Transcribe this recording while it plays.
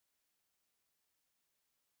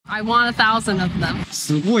I want 1,000 of them.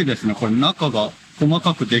 すごいですね。これ中が細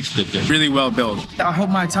かくできてて。Really well built. I hope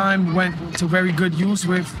my time went to very good use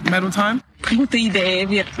with metal time.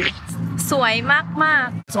 สวยมา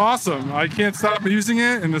ก It's awesome. I can't stop using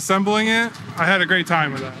it and assembling it. I had a great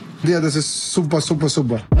time with that. Yeah, this is super.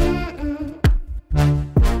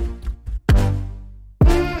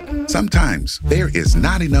 Sometimes there is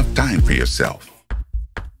not enough time for yourself.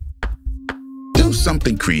 Do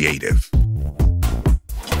something creative.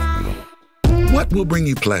 What will bring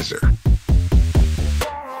you pleasure?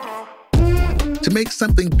 To make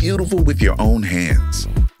something beautiful with your own hands.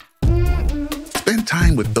 Spend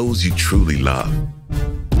time with those you truly love.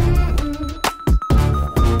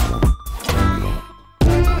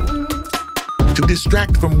 To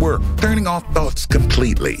distract from work, turning off thoughts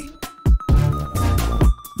completely.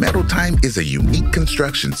 Metal Time is a unique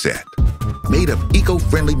construction set made of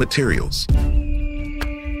eco-friendly materials.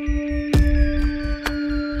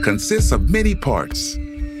 Consists of many parts,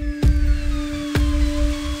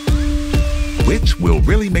 which will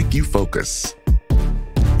really make you focus.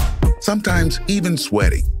 Sometimes even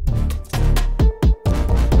sweating.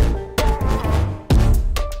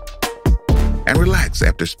 And relax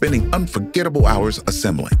after spending unforgettable hours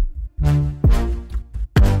assembling.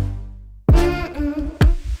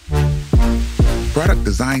 Product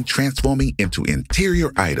design transforming into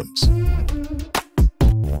interior items.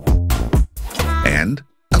 And,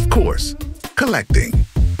 of course, collecting.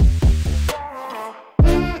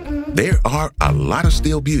 There are a lot of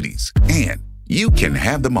steel beauties, and you can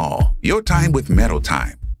have them all. Your time with Metal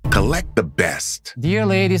Time. Collect the best. Dear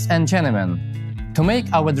ladies and gentlemen, to make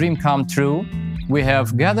our dream come true, we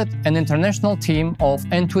have gathered an international team of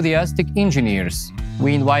enthusiastic engineers.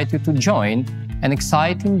 We invite you to join an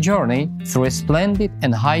exciting journey through a splendid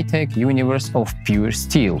and high-tech universe of pure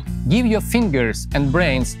steel. Give your fingers and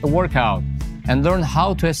brains a workout and learn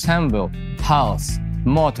how to assemble hulls,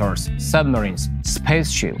 motors, submarines,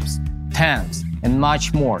 spaceships, tanks, and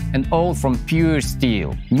much more, and all from pure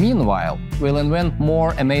steel. Meanwhile, we'll invent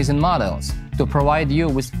more amazing models to provide you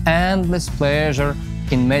with endless pleasure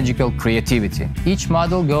in magical creativity. Each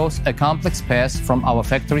model goes a complex path from our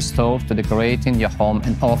factory stove to decorating your home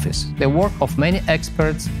and office. The work of many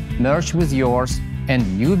experts merge with yours, and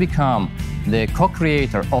you become the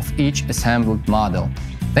co-creator of each assembled model.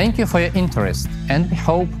 Thank you for your interest, and we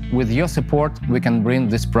hope with your support we can bring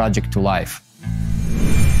this project to life.